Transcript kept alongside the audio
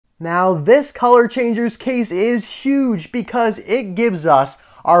Now this Color Changers case is huge because it gives us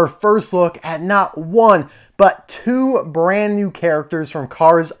our first look at not one, but two brand new characters from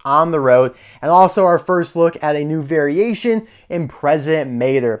Cars on the Road, and also our first look at a new variation in President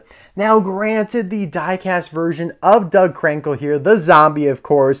Mater. Now granted, the diecast version of Doug Crankel here, the zombie of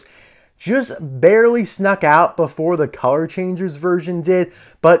course, just barely snuck out before the Color Changers version did,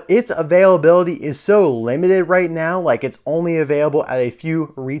 but its availability is so limited right now, like it's only available at a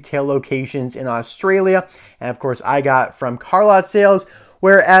few retail locations in Australia, and of course I got from car lot sales,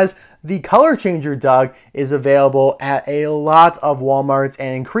 whereas the Color Changer Doug is available at a lot of Walmarts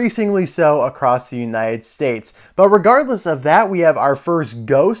and increasingly so across the United States. But regardless of that, we have our first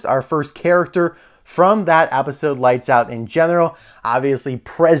ghost, our first character from that episode, Lights Out in general. Obviously,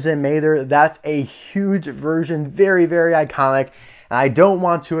 President Mater, that's a huge version, very, very iconic. And I don't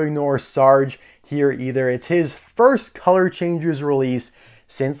want to ignore Sarge here either. It's his first Color Changers release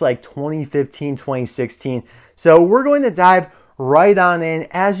since like 2015, 2016. So we're going to dive right on in.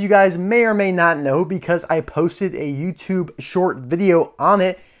 As you guys may or may not know, because I posted a YouTube short video on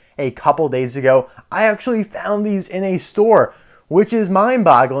it a couple days ago, I actually found these in a store, which is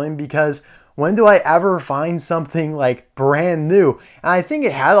mind-boggling because when do I ever find something like brand new? And I think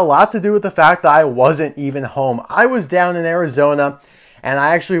it had a lot to do with the fact that I wasn't even home. I was down in Arizona and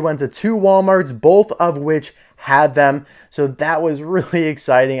I actually went to two Walmarts, both of which had them. So that was really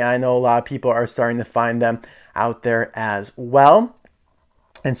exciting. I know a lot of people are starting to find them out there as well.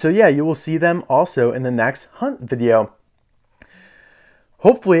 And so yeah, you will see them also in the next hunt video.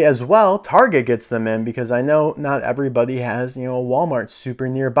 Hopefully as well, Target gets them in because I know not everybody has, a Walmart super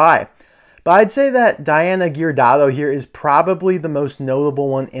nearby. But I'd say that Diana Geardado here is probably the most notable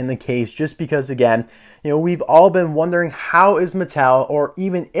one in the case, just because again, we've all been wondering how is Mattel, or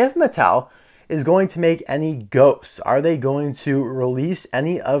even if Mattel is going to make any ghosts. Are they going to release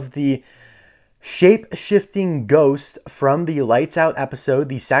any of the shape-shifting ghosts from the Lights Out episode,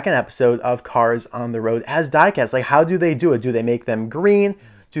 the second episode of Cars on the Road, as diecast? Like, how do they do it? Do they make them green?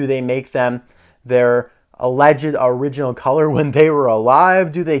 Do they make them their alleged original color when they were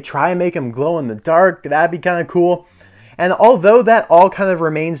alive? Do they try and make them glow in the dark? That'd be kind of cool. And although that all kind of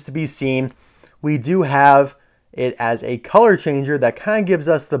remains to be seen, we do have it as a color changer that kind of gives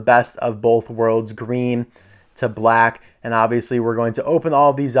us the best of both worlds, green to black. And obviously we're going to open all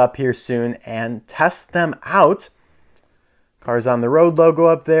of these up here soon and test them out. Cars on the Road logo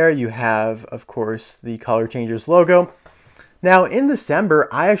up there. You have, of course, the Color Changers logo. Now in December,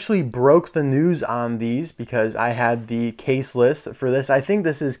 I actually broke the news on these because I had the case list for this. I think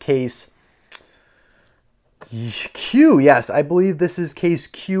this is case Q. Yes, I believe this is case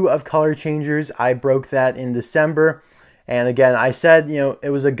Q of Color Changers. I broke that in December. And again, I said, it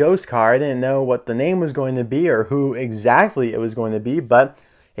was a ghost car. I didn't know what the name was going to be or who exactly it was going to be, but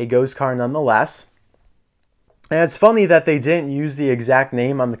a ghost car nonetheless. And it's funny that they didn't use the exact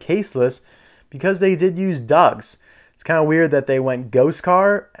name on the case list because they did use Doug's. It's kind of weird that they went ghost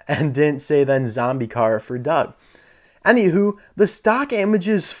car and didn't say then zombie car for Doug. Anywho, the stock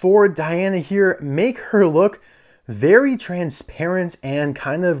images for Diana here make her look very transparent and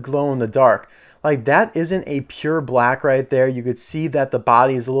kind of glow in the dark. Like, that isn't a pure black right there. You could see that the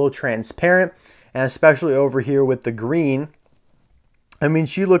body is a little transparent, and especially over here with the green. I mean,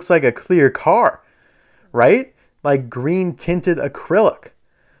 she looks like a clear car, right? Like green tinted acrylic.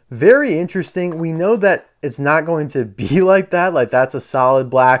 Very interesting. We know that it's not going to be like that. Like, that's a solid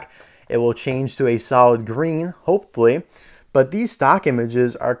black. It will change to a solid green, hopefully. But these stock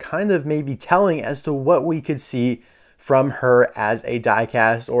images are kind of maybe telling as to what we could see from her as a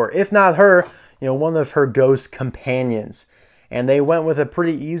diecast, or if not her, one of her ghost companions. And they went with a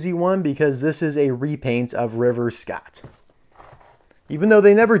pretty easy one because this is a repaint of River Scott. Even though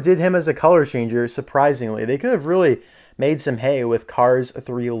they never did him as a color changer, surprisingly, they could have really made some hay with Cars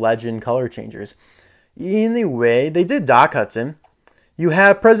 3 Legend color changers. Anyway, they did Doc Hudson. You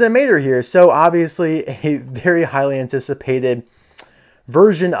have President Mater here, so obviously a very highly anticipated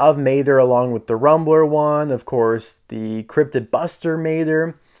version of Mater, along with the Rumbler one, of course, the Cryptid Buster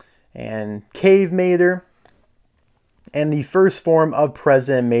Mater, and Cave Mater. And the first form of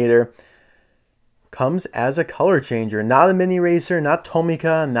President Mater comes as a color changer. Not a mini racer, not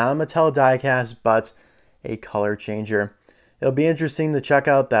Tomica, not a Mattel diecast, but a color changer. It'll be interesting to check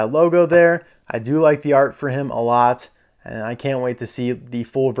out that logo there. I do like the art for him a lot, and I can't wait to see the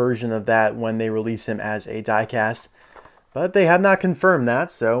full version of that when they release him as a diecast. But they have not confirmed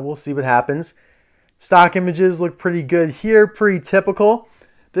that, so we'll see what happens. Stock images look pretty good here, pretty typical.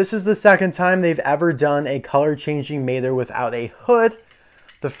 This is the second time they've ever done a color changing Mater without a hood.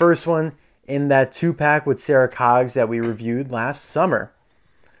 The first one in that 2-pack with Sarah Coggs that we reviewed last summer.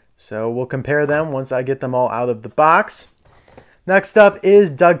 So we'll compare them once I get them all out of the box. Next up is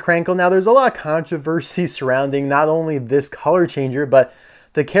Doug Crankel. Now there's a lot of controversy surrounding not only this color changer, but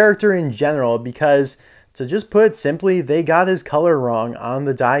the character in general, because to just put it simply, they got his color wrong on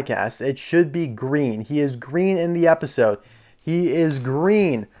the diecast. It should be green. He is green in the episode. He is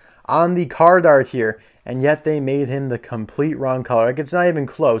green on the card art here, and yet they made him the complete wrong color. Like, it's not even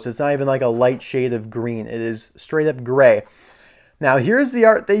close. It's not even like a light shade of green. It is straight up gray. Now here's the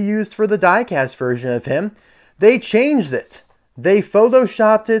art they used for the diecast version of him. They changed it. They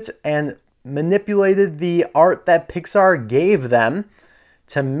photoshopped it and manipulated the art that Pixar gave them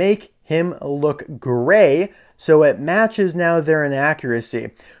to make him look gray, so it matches now their inaccuracy,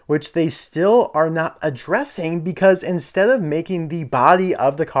 which they still are not addressing, because instead of making the body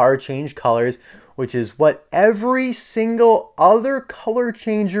of the car change colors, which is what every single other color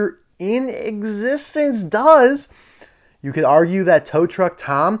changer in existence does, you could argue that Tow Truck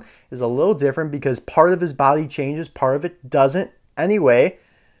Tom is a little different because part of his body changes, part of it doesn't. Anyway,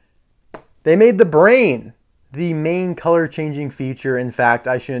 they made the brain the main color changing feature. In fact,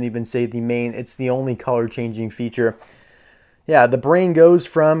 I shouldn't even say the main, it's the only color changing feature. Yeah, the brain goes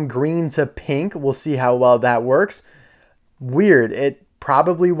from green to pink. We'll see how well that works. Weird. It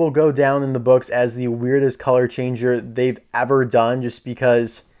probably will go down in the books as the weirdest color changer they've ever done, just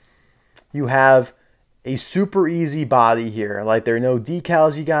because you have a super easy body here. Like, there are no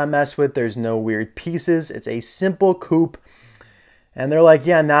decals you gotta mess with. There's no weird pieces. It's a simple coupe. And they're like,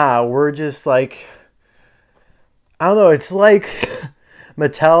 yeah, nah, we're just like, I don't know, it's like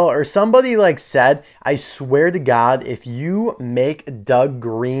Mattel or somebody like said, I swear to God, if you make Doug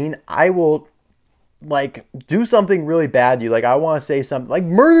green, I will like do something really bad to you. Like, I want to say something like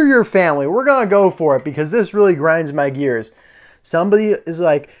murder your family. We're going to go for it because this really grinds my gears. Somebody is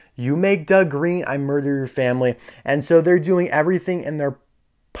like, you make Doug green, I murder your family. And so they're doing everything in their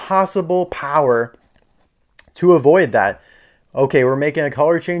possible power to avoid that. Okay, we're making a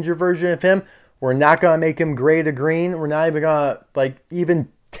color changer version of him. We're not going to make him gray to green. We're not even going to like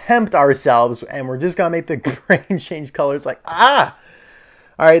even tempt ourselves, and we're just going to make the brain change colors. Like, ah!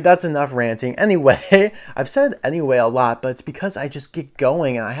 All right, that's enough ranting. Anyway, I've said anyway a lot, but it's because I just get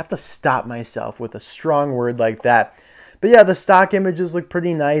going and I have to stop myself with a strong word like that. But yeah, the stock images look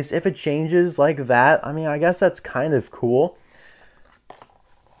pretty nice. If it changes like that, I mean, I guess that's kind of cool.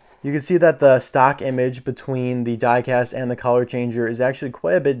 You can see that the stock image between the diecast and the color changer is actually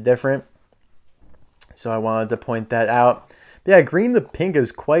quite a bit different. So I wanted to point that out. But yeah, green to pink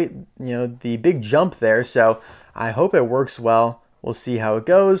is quite, the big jump there. So I hope it works well. We'll see how it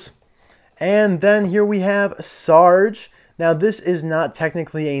goes. And then here we have Sarge. Now this is not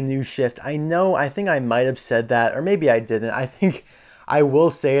technically a new shift. I think I might have said that, or maybe I didn't. I think I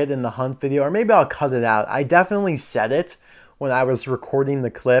will say it in the hunt video, or maybe I'll cut it out. I definitely said it when I was recording the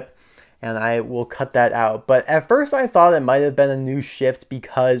clip, and I will cut that out. But at first I thought it might have been a new shift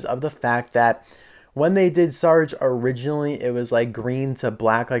because of the fact that when they did Sarge originally, it was like green to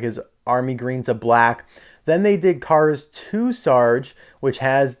black, like his army green to black. Then they did Cars 2 Sarge, which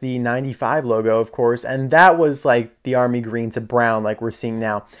has the 95 logo, of course, and that was like the army green to brown like we're seeing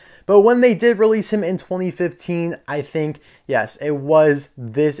now. But when they did release him in 2015, I think, yes, it was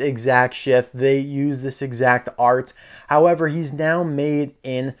this exact shift. They used this exact art. However, he's now made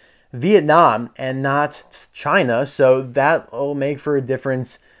in Vietnam and not China, so that will make for a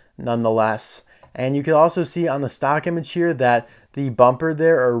difference nonetheless. And you can also see on the stock image here that the bumper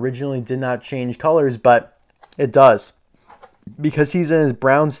there originally did not change colors, but it does, because he's in his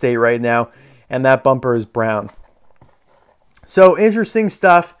brown state right now, and that bumper is brown. So interesting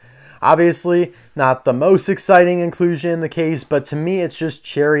stuff. Obviously, not the most exciting inclusion in the case, but to me, it's just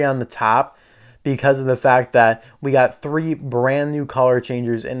cherry on the top because of the fact that we got 3 brand new color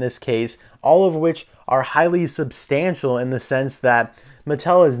changers in this case, all of which are highly substantial in the sense that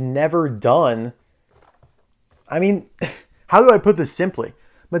Mattel has never done. I mean, how do I put this simply?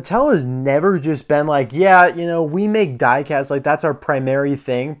 Mattel has never just been like, yeah, we make diecast, like that's our primary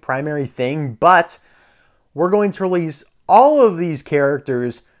thing, but we're going to release all of these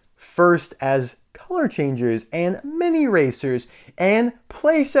characters first as color changers and mini racers and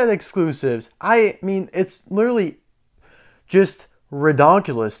playset exclusives. I mean, it's literally just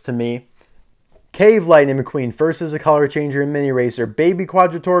redonkulous to me. Cave Lightning McQueen, first as a color changer and mini racer. Baby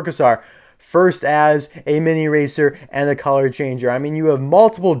Quadratorcusar, first as a mini racer and a color changer. I mean, you have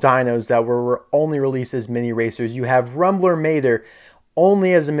multiple dinos that were only released as mini racers. You have Rumbler Mater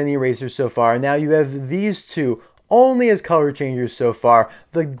only as a mini racer so far. Now you have these two only as color changers so far.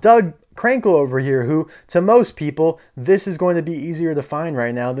 The Doug Crankel over here, who to most people, this is going to be easier to find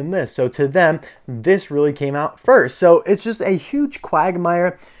right now than this. So to them, this really came out first. So it's just a huge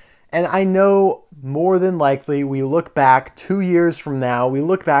quagmire. And I know more than likely we look back 2 years from now, we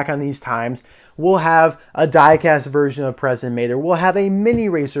look back on these times, we'll have a diecast version of President Mater, we'll have a mini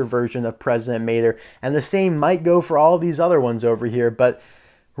racer version of President Mater, and the same might go for all these other ones over here. But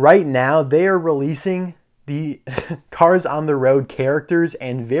right now they are releasing the Cars on the Road characters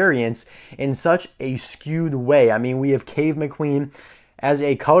and variants in such a skewed way. I mean, we have Cave McQueen as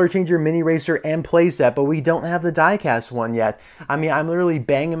a color changer, mini racer, and playset, but we don't have the diecast one yet. I mean, I'm literally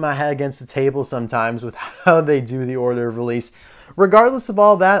banging my head against the table sometimes with how they do the order of release. Regardless of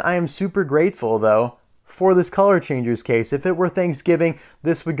all that, I am super grateful, though, for this color changers case. If it were Thanksgiving,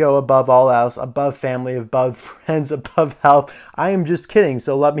 this would go above all else, above family, above friends, above health. I am just kidding,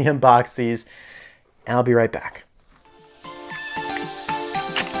 so let me unbox these, and I'll be right back.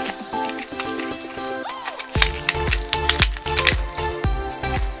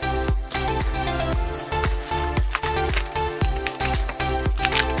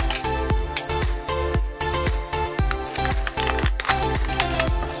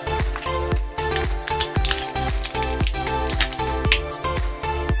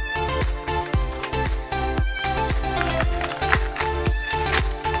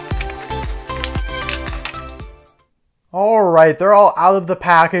 Alright, they're all out of the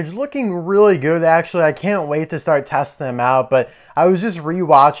package, looking really good actually. I can't wait to start testing them out, but I was just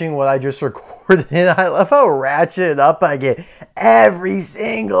rewatching what I just recorded and I love how ratcheted up I get. Every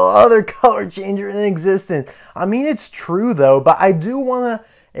single other color changer in existence. I mean, it's true though, but I do want to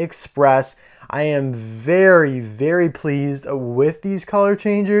express I am very, very pleased with these color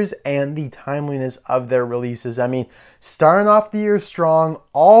changers and the timeliness of their releases. I mean, starting off the year strong,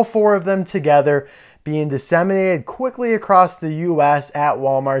 all 4 of them together, being disseminated quickly across the US at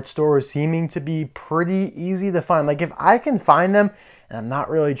Walmart stores, seeming to be pretty easy to find. Like, if I can find them, and I'm not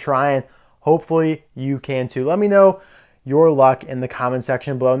really trying, hopefully you can too. Let me know your luck in the comment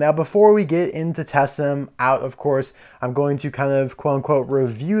section below. Now, before we get into testing them out, of course, I'm going to kind of quote unquote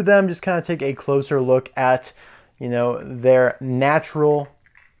review them, just kind of take a closer look at, you know, their natural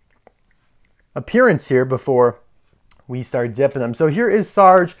appearance here before we start dipping them. So here is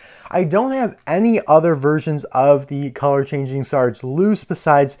Sarge. I don't have any other versions of the color changing Sarge loose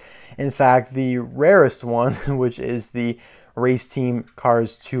besides, in fact, the rarest one, which is the Race Team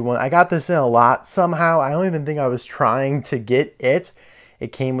Cars 2 one. I got this in a lot somehow. I don't even think I was trying to get it.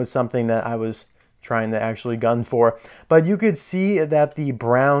 It came with something that I was trying to actually gun for. But you could see that the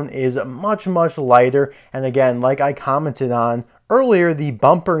brown is much, much lighter. And again, like I commented on earlier, the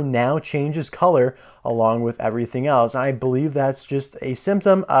bumper now changes color along with everything else. I believe that's just a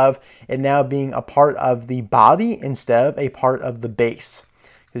symptom of it now being a part of the body instead of a part of the base.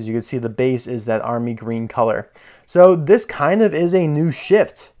 Because you can see the base is that army green color. So this kind of is a new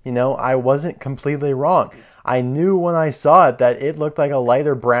shift. You know, I wasn't completely wrong. I knew when I saw it that it looked like a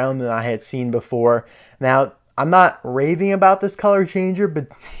lighter brown than I had seen before. Now, I'm not raving about this color changer, but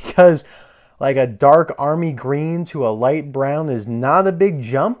because like a dark army green to a light brown is not a big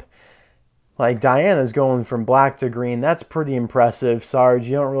jump. Like Diana's going from black to green. That's pretty impressive. Sarge,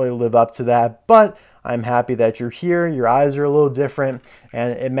 you don't really live up to that, but I'm happy that you're here. Your eyes are a little different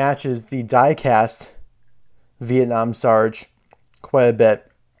and it matches the die-cast Vietnam Sarge quite a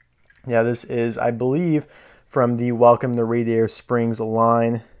bit. Yeah, this is, I believe, from the Welcome to Radiator Springs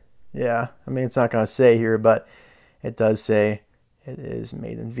line. Yeah, I mean, it's not going to say here, but it does say it is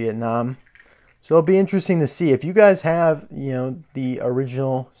made in Vietnam. So it'll be interesting to see if you guys have, you know, the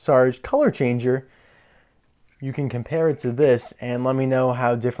original Sarge color changer. You can compare it to this and let me know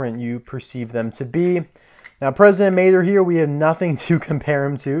how different you perceive them to be. Now, President Mater here, we have nothing to compare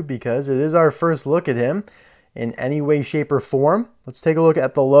him to because it is our first look at him in any way, shape, or form. Let's take a look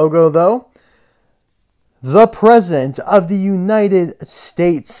at the logo, though. The President of the United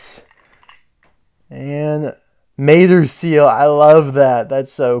States. And Mater seal. I love that.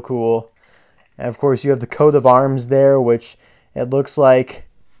 That's so cool. And of course, you have the coat of arms there, which it looks like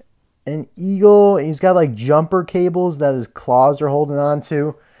an eagle. He's got like jumper cables that his claws are holding on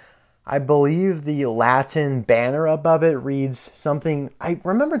to. I believe the Latin banner above it reads something. I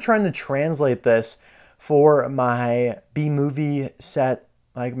remember trying to translate this for my B-movie set,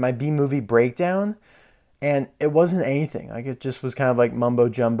 like my B-movie breakdown, and it wasn't anything. Like it just was kind of like mumbo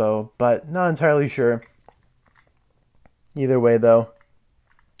jumbo, but not entirely sure. Either way, though,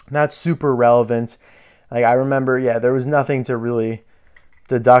 not super relevant. Like I remember, yeah, there was nothing to really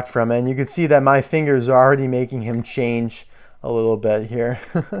deduct from it. And you could see that my fingers are already making him change a little bit here.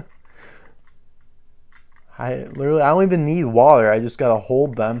 I don't even need water. I just got to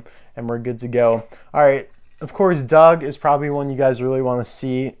hold them and we're good to go. All right. Of course, Doug is probably one you guys really want to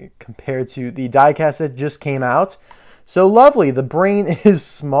see compared to the diecast that just came out. So lovely. The brain is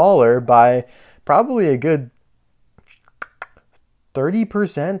smaller by probably a good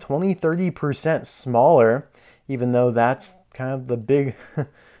 30%, 20-30% smaller, even though that's kind of the big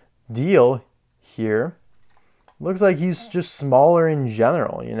deal here. Looks like he's just smaller in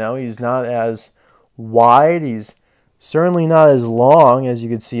general, you know. He's not as wide. He's certainly not as long, as you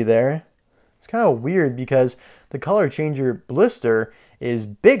can see there. It's kind of weird because the color changer blister is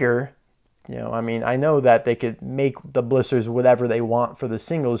bigger. You know, I mean, I know that they could make the blisters whatever they want for the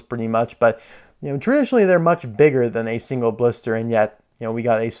singles pretty much, but, you know, traditionally they're much bigger than a single blister, and yet, you know, we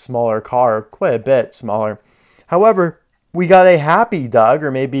got a smaller car, quite a bit smaller. However, we got a happy Doug,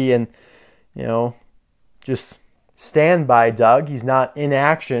 or maybe an, you know, just standby Doug. He's not in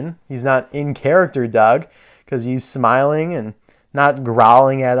action. He's not in character Doug, because he's smiling and not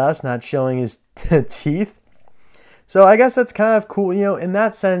growling at us, not showing his teeth. So I guess that's kind of cool. You know, in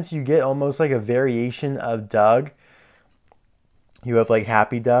that sense, you get almost like a variation of Doug. You have like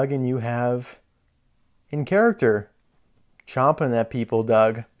Happy Doug, and you have in character chomping at people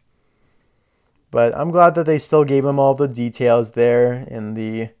Doug. But I'm glad that they still gave him all the details there in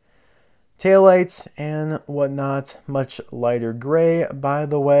the taillights and whatnot. Much lighter gray, by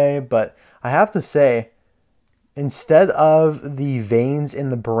the way. But I have to say, instead of the veins in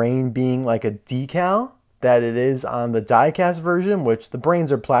the brain being like a decal that it is on the diecast version, which the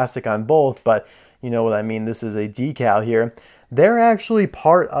brains are plastic on both, but you know what I mean, this is a decal here. They're actually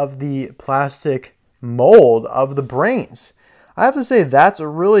part of the plastic mold of the brains. I have to say that's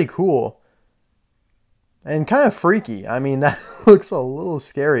really cool and kind of freaky. I mean, that looks a little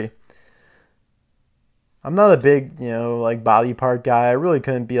scary. I'm not a big, you know, like body part guy. I really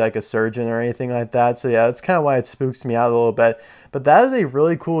couldn't be like a surgeon or anything like that. So yeah, that's kind of why it spooks me out a little bit. But that is a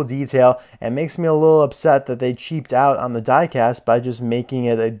really cool detail and makes me a little upset that they cheaped out on the diecast by just making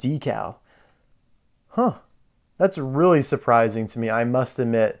it a decal. Huh. That's really surprising to me, I must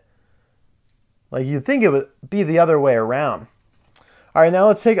admit. Like, you'd think it would be the other way around. All right, now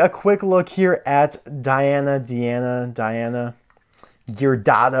let's take a quick look here at Diana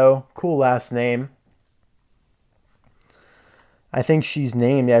Geardado. Cool last name. I think she's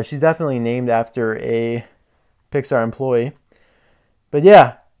named, yeah, she's definitely named after a Pixar employee. But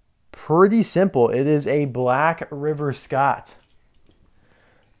yeah, pretty simple. It is a black River Scott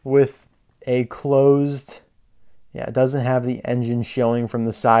with a closed, yeah, it doesn't have the engine showing from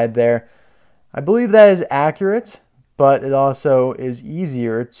the side there. I believe that is accurate, but it also is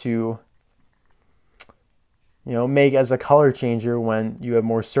easier to, you know, make as a color changer when you have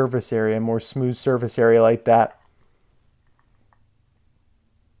more surface area, more smooth surface area like that.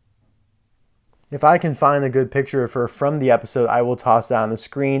 If I can find a good picture of her from the episode, I will toss that on the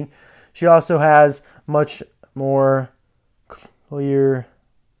screen. She also has much more clear,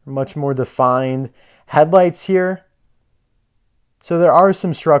 much more defined headlights here. So there are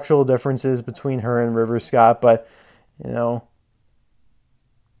some structural differences between her and River Scott, but, you know,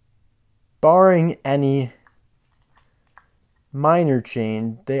 barring any minor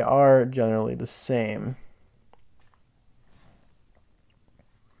change, they are generally the same.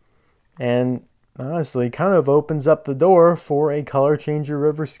 And honestly, kind of opens up the door for a color changer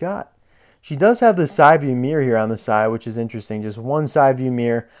River Scott. She does have the side view mirror here on the side, which is interesting. Just one side view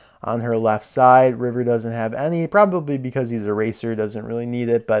mirror on her left side. River doesn't have any, probably because he's a racer, doesn't really need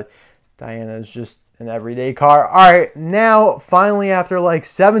it, but Diana is just an everyday car. All right, now finally after like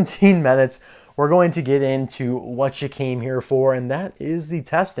 17 minutes, we're going to get into what you came here for, and that is the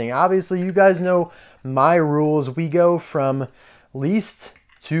testing. Obviously, you guys know my rules. We go from least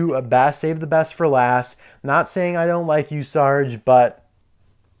to best, save the best for last. Not saying I don't like you, Sarge, but,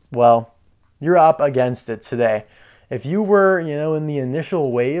 well, you're up against it today. If you were, you know, in the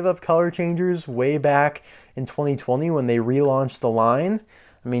initial wave of color changers way back in 2020 when they relaunched the line,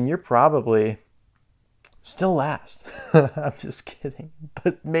 I mean, you're probably still last. I'm just kidding,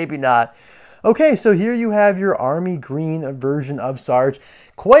 but maybe not. Okay, so here you have your army green version of Sarge.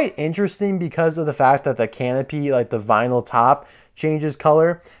 Quite interesting because of the fact that the canopy, like the vinyl top, changes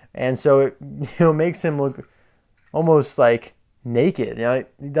color, and so it, you know, makes him look almost like naked. You know,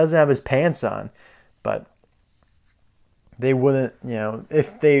 he doesn't have his pants on, but they wouldn't, you know,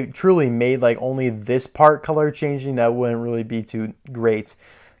 if they truly made like only this part color changing, that wouldn't really be too great.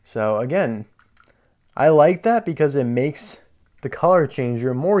 So again, I like that because it makes the color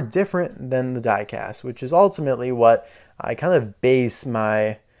changer more different than the diecast, which is ultimately what I kind of base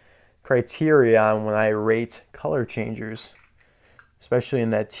my criteria on when I rate color changers, especially in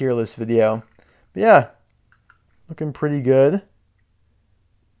that tier list video. But yeah, looking pretty good.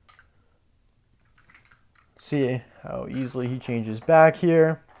 See how easily he changes back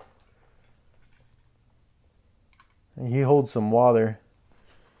here. He holds some water.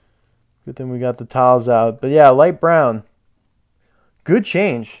 Good thing we got the towels out. But yeah, light brown. Good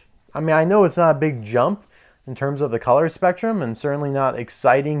change. I mean, I know it's not a big jump in terms of the color spectrum and certainly not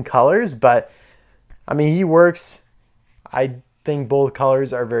exciting colors, but I mean, he works. I think both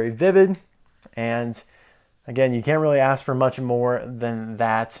colors are very vivid. And again, you can't really ask for much more than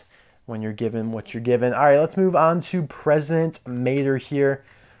that when you're given what you're given. All right, let's move on to President Mater here,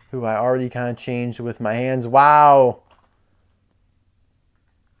 who I already kind of changed with my hands. Wow.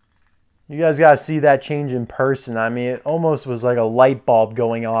 You guys got to see that change in person. I mean, it almost was like a light bulb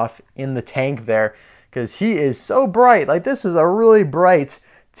going off in the tank there because he is so bright. Like, this is a really bright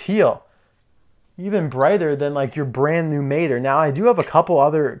teal. Even brighter than like your brand new Mater. Now, I do have a couple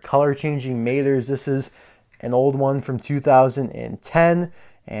other color changing Maters. This is an old one from 2010.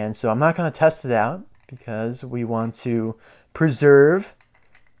 And so I'm not going to test it out because we want to preserve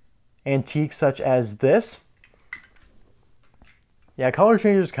antiques such as this. Yeah, color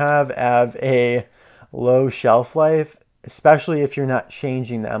changers kind of have a low shelf life, especially if you're not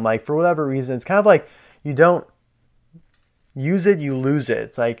changing them. Like, for whatever reason, it's kind of like you don't use it, you lose it.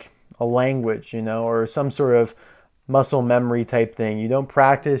 It's like a language, you know, or some sort of muscle memory type thing. You don't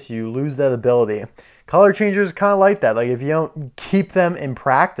practice, you lose that ability. Color changers kind of like that. Like, if you don't keep them in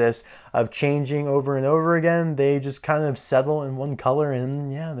practice of changing over and over again, they just kind of settle in one color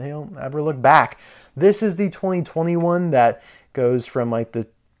and yeah, they don't ever look back. This is the 2021 that goes from like the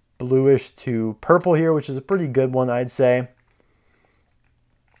bluish to purple here, which is a pretty good one, I'd say.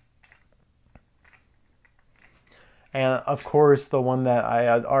 And of course, the one that I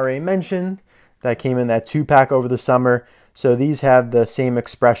had already mentioned that came in that 2-pack over the summer. So these have the same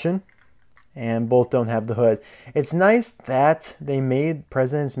expression and both don't have the hood. It's nice that they made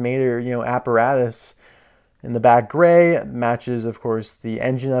President's Mater, you know, apparatus in the back gray. It matches, of course, the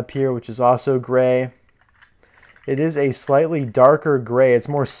engine up here, which is also gray. It is a slightly darker gray. It's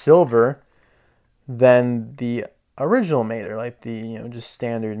more silver than the original Mater, like the, you know, just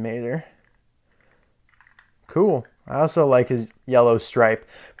standard Mater. Cool. I also like his yellow stripe.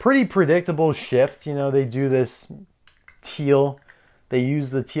 Pretty predictable shift. You know, they do this teal. They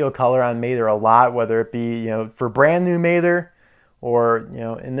use the teal color on Mater a lot, whether it be, you know, for brand new Mater or, you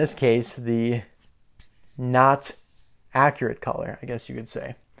know, in this case, the not accurate color, I guess you could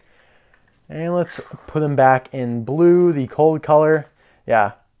say. And let's put him back in blue, the cold color.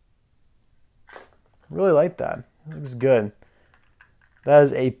 Yeah. Really like that. It looks good. That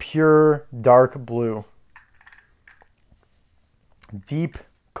is a pure dark blue. Deep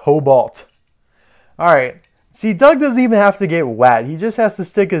cobalt. All right. See, Doug doesn't even have to get wet. He just has to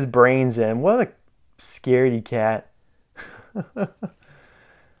stick his brains in. What a scaredy cat. All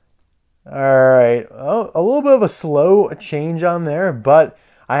right. Oh, a little bit of a slow change on there, but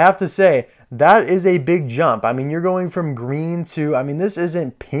I have to say, that is a big jump. I mean, you're going from green to, I mean, this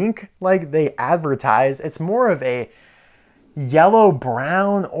isn't pink like they advertise. It's more of a yellow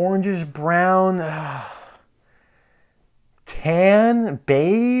brown, orangish brown, tan,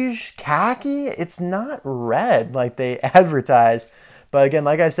 beige, khaki. It's not red like they advertise. But again,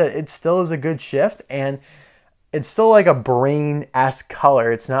 like I said, it still is a good shift and it's still like a brain-esque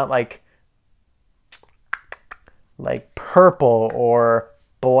color. It's not like purple or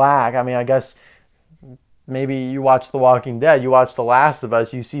black. I mean, I guess maybe you watch The Walking Dead, you watch The Last of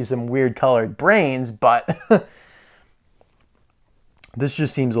Us, you see some weird colored brains, but this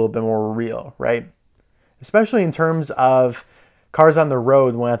just seems a little bit more real, right? Especially in terms of Cars on the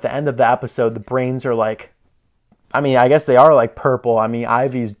Road, when at the end of the episode, the brains are like, I mean, I guess they are like purple. I mean,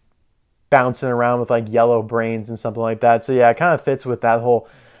 Ivy's bouncing around with like yellow brains and something like that. So yeah, it kind of fits with that whole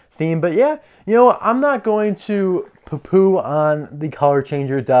theme. But yeah, you know, I'm not going to poo-poo on the color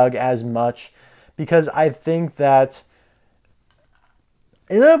changer Doug as much because I think that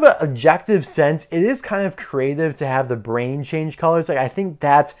in an objective sense, it is kind of creative to have the brain change colors. Like, I think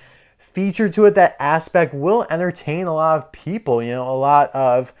that feature to it, that aspect will entertain a lot of people, you know, a lot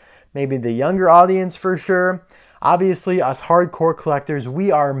of maybe the younger audience for sure. Obviously, us hardcore collectors, we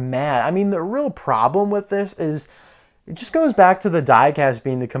are mad. I mean, the real problem with this is it just goes back to the diecast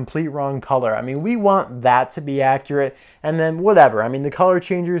being the complete wrong color. I mean, we want that to be accurate, and then whatever. I mean, the color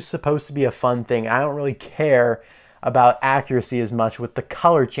changer is supposed to be a fun thing. I don't really care about accuracy as much with the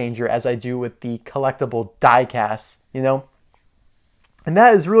color changer as I do with the collectible diecasts, you know? And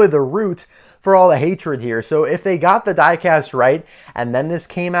that is really the root for all the hatred here. So if they got the diecast right, and then this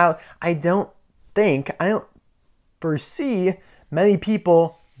came out, I don't foresee many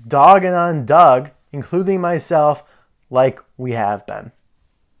people dogging on Doug, including myself, like we have been.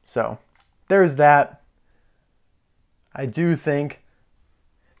 So there's that. I do think,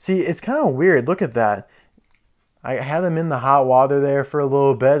 see, it's kind of weird. Look at that. I had him in the hot water there for a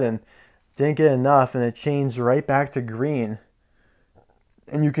little bit and didn't get enough, and it changed right back to green.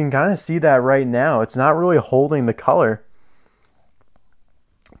 And you can kind of see that right now. It's not really holding the color.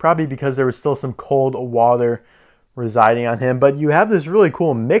 Probably because there was still some cold water residing on him. But you have this really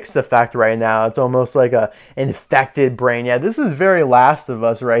cool mixed effect right now. It's almost like a infected brain. Yeah, this is very Last of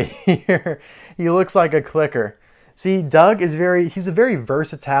Us right here. He looks like a clicker. See, Doug is he's a very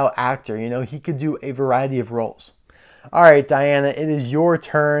versatile actor. You know, he could do a variety of roles. All right, Diana, it is your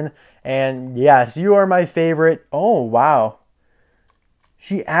turn. And yes, you are my favorite. Oh, wow.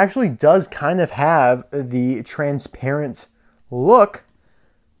 She actually does kind of have the transparent look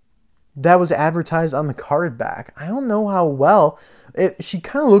that was advertised on the card back. I don't know how well. She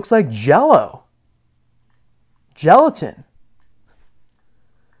kind of looks like Jello. Gelatin.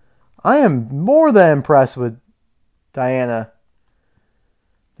 I am more than impressed with Diana.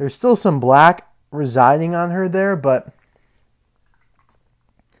 There's still some black residing on her there, but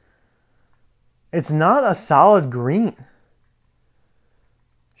it's not a solid green.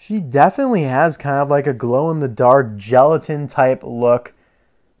 She definitely has kind of like a glow-in-the-dark gelatin type look.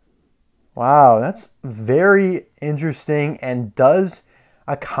 Wow, that's very interesting and does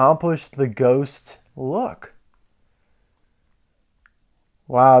accomplish the ghost look.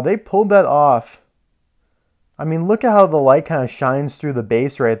 Wow, they pulled that off. I mean, look at how the light kind of shines through the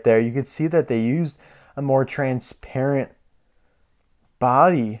base right there. You could see that they used a more transparent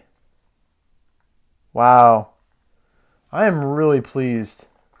body. Wow. I am really pleased.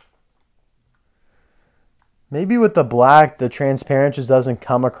 Maybe with the black, the transparent just doesn't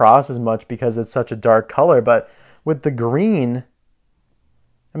come across as much because it's such a dark color. But with the green,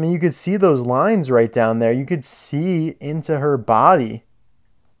 I mean, you could see those lines right down there. You could see into her body.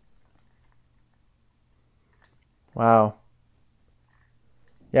 Wow.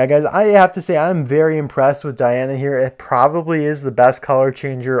 Yeah, guys, I have to say I'm very impressed with Diana here. It probably is the best color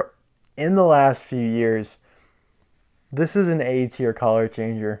changer in the last few years. This is an A tier color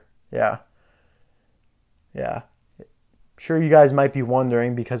changer. Yeah. Yeah. Sure, you guys might be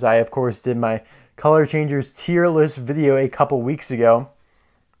wondering because I, of course, did my color changers tier list video a couple weeks ago.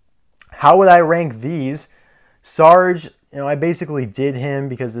 How would I rank these? Sarge, you know, I basically did him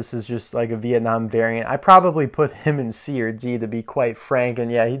because this is just like a Vietnam variant. I probably put him in C or D to be quite frank,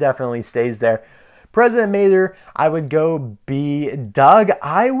 and yeah, he definitely stays there. President Mater, I would go B. Doug,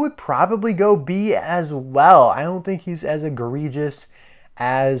 I would probably go B as well. I don't think he's as egregious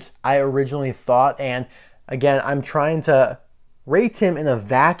as I originally thought, and again, I'm trying to rate him in a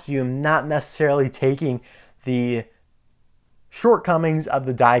vacuum, not necessarily taking the shortcomings of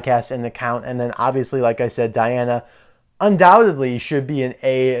the diecast into account. And then obviously, like I said, Diana undoubtedly should be an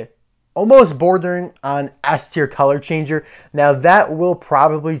A, almost bordering on S tier color changer. Now that will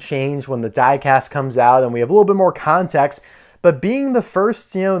probably change when the diecast comes out and we have a little bit more context. But being the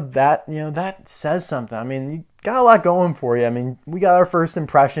first, that says something. I mean, you got a lot going for you. I mean, we got our first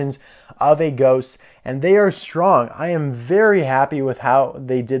impressions of a ghost, and they are strong. I am very happy with how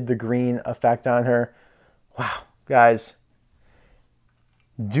they did the green effect on her. Wow, guys.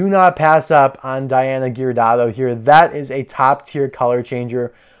 Do not pass up on Diana Geardado here. That is a top tier color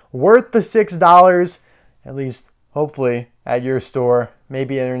changer. Worth the $6, at least hopefully at your store.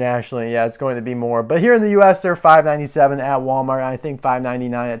 Maybe internationally, yeah, it's going to be more. But here in the US, they're $5.97 at Walmart. I think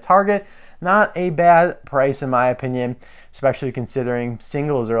 $5.99 at Target. Not a bad price in my opinion, especially considering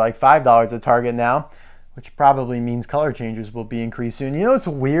singles are like $5 at Target now, which probably means color changers will be increased soon. You know, it's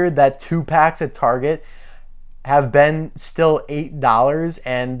weird that 2-packs at Target have been still $8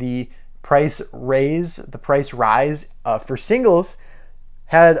 and the price rise for singles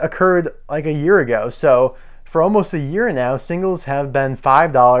had occurred like a year ago. So for almost a year now, singles have been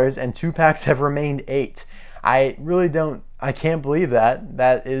 $5 and 2-packs have remained $8. I can't believe that.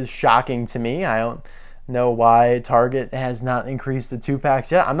 That is shocking to me. I don't know why Target has not increased the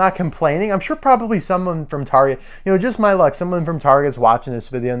 2-packs yet. I'm not complaining. I'm sure probably someone from Target, just my luck, someone from Target's watching this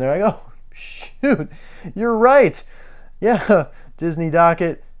video and they're like, oh, shoot, you're right. Yeah, Disney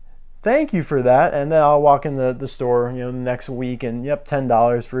Docket, thank you for that. And then I'll walk in the store, next week and yep,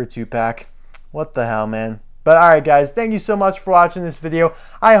 $10 for a 2-pack. What the hell, man? But all right, guys, thank you so much for watching this video.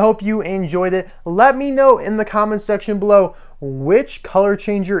 I hope you enjoyed it. Let me know in the comment section below which color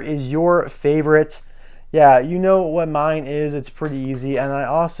changer is your favorite. Yeah, you know what mine is. It's pretty easy. And I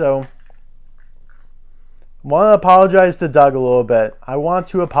also want to apologize to Doug a little bit. I want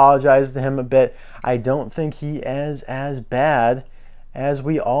to apologize to him a bit. I don't think he is as bad as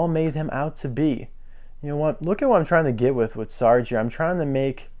we all made him out to be. You know what? Look at what I'm trying to get with Sarge here. I'm trying to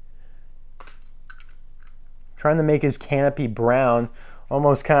make his canopy brown,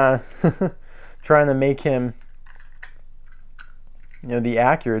 almost kind of trying to make him you know, the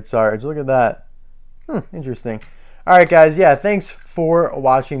accurate Sarge. Look at that. Interesting. All right, guys. Yeah, thanks for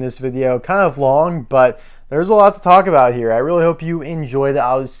watching this video. Kind of long, but there's a lot to talk about here. I really hope you enjoyed it.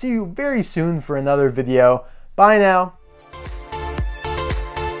 I'll see you very soon for another video. Bye now.